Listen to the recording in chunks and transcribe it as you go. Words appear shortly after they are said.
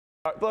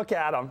Look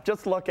at him.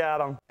 Just look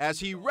at him. As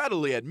he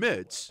readily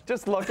admits.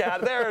 Just look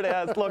at it. There it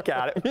is. Look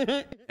at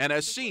it. And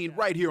as seen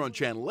right here on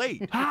Channel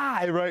 8.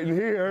 Hi, right in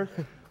here.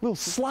 Little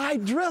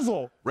slide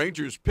drizzle.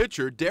 Rangers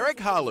pitcher Derek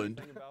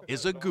Holland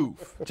is a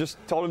goof. Just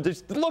told him,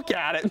 just look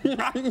at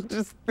it.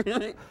 Just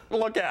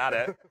look at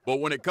it. But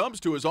when it comes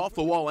to his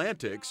off-the-wall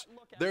antics,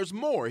 there's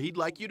more he'd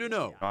like you to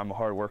know. I'm a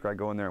hard worker. I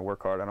go in there and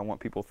work hard. I don't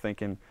want people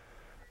thinking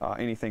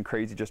anything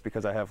crazy just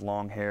because I have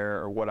long hair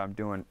or what I'm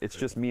doing. It's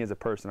just me as a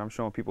person. I'm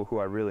showing people who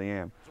I really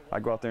am. I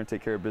go out there and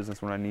take care of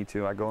business when I need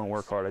to. I go and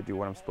work hard. I do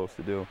what I'm supposed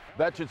to do.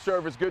 That should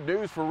serve as good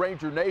news for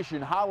Ranger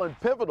Nation. Holland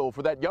pivotal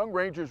for that young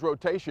Rangers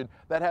rotation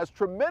that has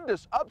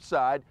tremendous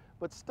upside,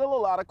 but still a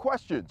lot of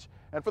questions.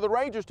 And for the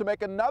Rangers to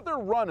make another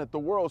run at the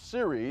World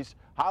Series,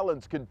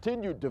 Holland's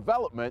continued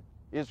development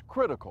is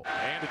critical.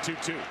 And a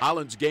 2-2.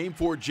 Holland's Game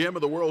 4 gem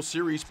of the World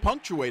Series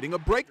punctuating a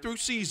breakthrough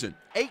season.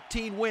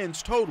 18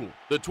 wins total.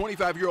 The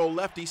 25-year-old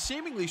lefty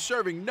seemingly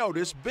serving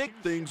notice big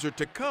things are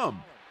to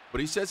come, but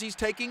he says he's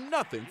taking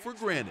nothing for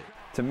granted.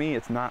 To me,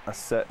 it's not a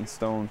set in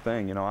stone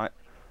thing. You know,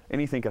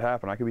 anything could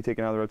happen. I could be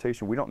taken out of the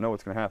rotation. We don't know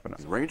what's going to happen.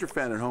 The Ranger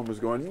fan at home is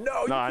going,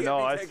 no, you can't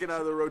be taken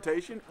out of the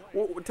rotation.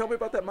 Well, tell me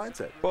about that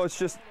mindset. Well, it's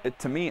just,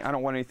 to me, I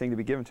don't want anything to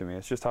be given to me.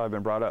 It's just how I've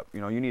been brought up.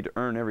 You know, you need to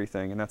earn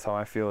everything, and that's how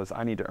I feel is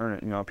I need to earn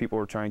it. You know, people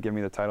were trying to give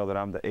me the title that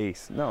I'm the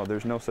ace. No,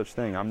 there's no such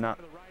thing. I'm not.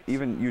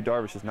 Even Yu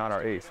Darvish is not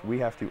our ace. We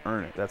have to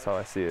earn it. That's how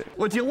I see it.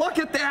 Would you look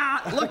at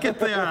that? Look at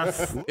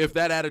this. If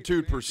that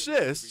attitude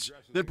persists,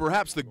 then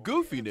perhaps the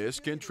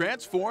goofiness can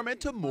transform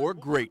into more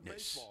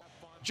greatness.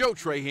 Joe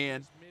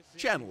Trahan,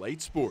 Channel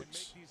 8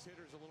 Sports.